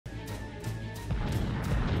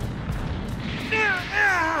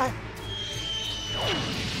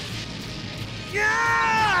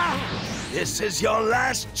This is your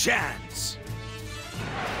last chance.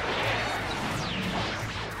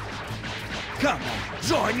 Come on,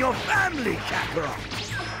 join your family, Kakarot.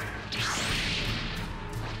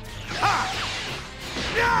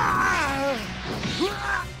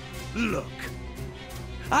 Look,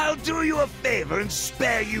 I'll do you a favor and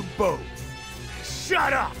spare you both.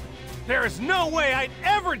 Shut up! There is no way I'd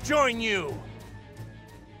ever join you!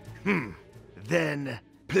 Then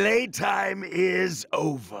playtime is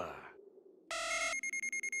over.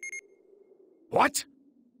 What?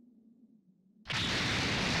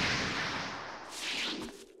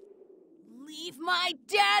 Leave my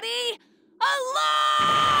daddy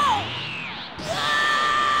alone!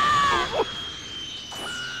 Ah!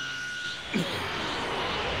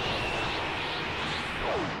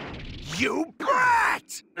 You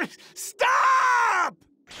brat! Stop!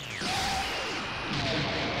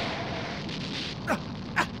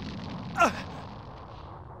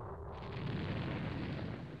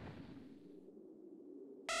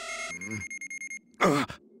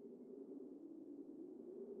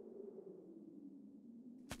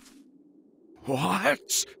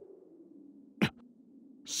 What?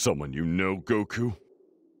 Someone you know, Goku?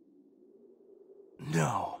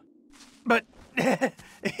 No. But...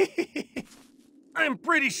 I'm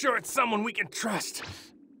pretty sure it's someone we can trust.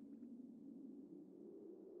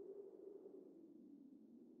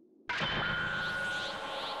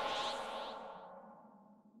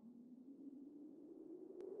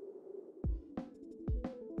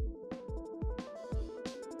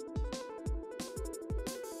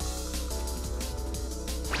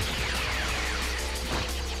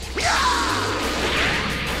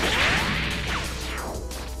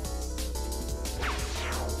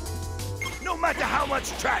 No matter how much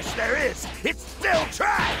trash there is, it's still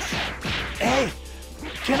trash! Hey,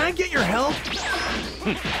 can I get your help?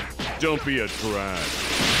 Don't be a drag.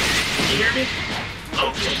 You hear me?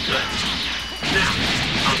 Okay, good. Now,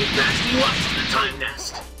 I'll be backing you up to the Time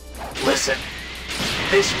Nest. Listen,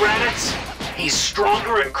 this Raditz, he's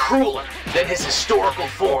stronger and crueler than his historical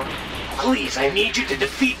form. Please, I need you to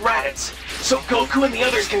defeat Raditz, so Goku and the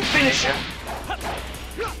others can finish him.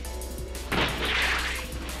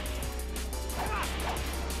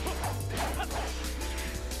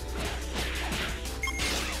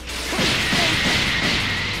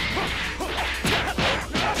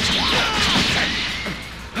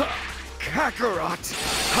 Kakarot,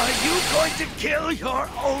 are you going to kill your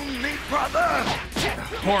only brother?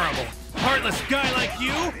 Horrible, heartless guy like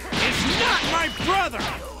you is not my brother!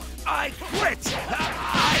 I quit!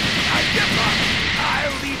 I give up!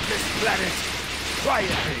 I'll leave this planet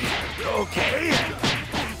quietly, okay?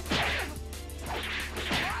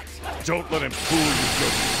 Don't let him fool you,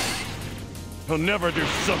 Goku. He'll never do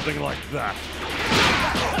something like that.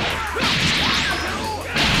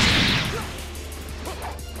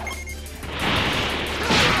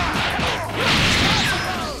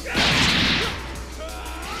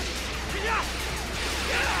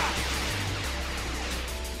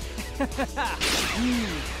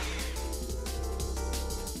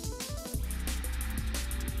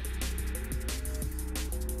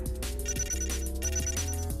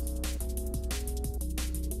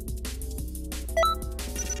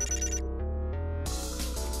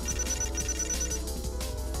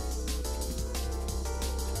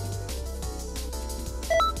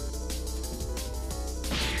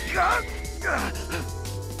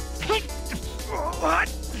 What?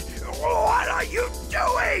 What are you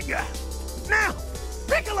doing? Now,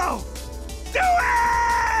 Piccolo, do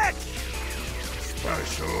it!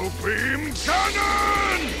 Special beam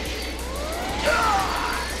cannon!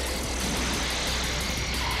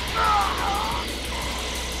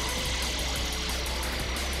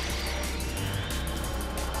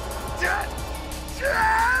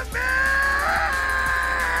 Damn it!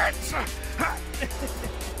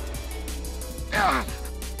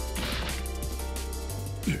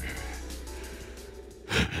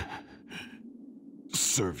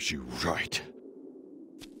 Serves you right.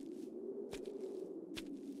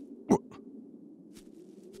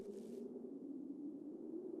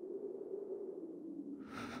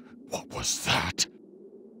 What was that?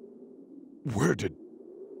 Where did...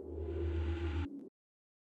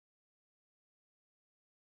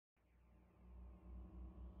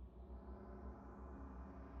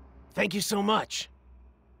 Thank you so much.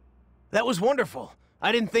 That was wonderful.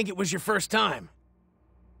 I didn't think it was your first time.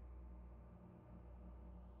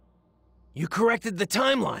 You corrected the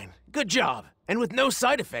timeline. Good job. And with no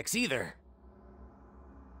side effects either.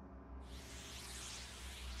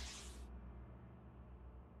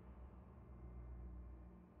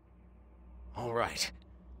 All right.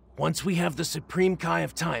 Once we have the Supreme Kai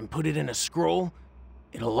of Time put it in a scroll,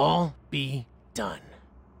 it'll all be done.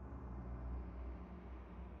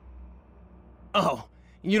 Oh,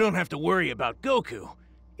 you don't have to worry about Goku.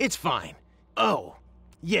 It's fine. Oh,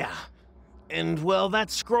 yeah. And well,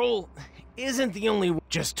 that scroll isn't the only one.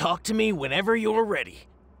 Just talk to me whenever you're ready.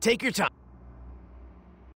 Take your time.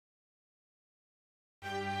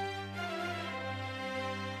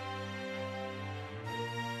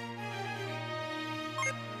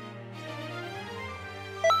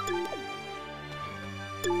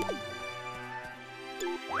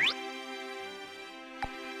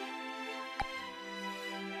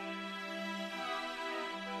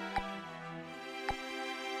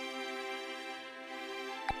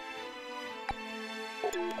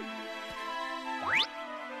 You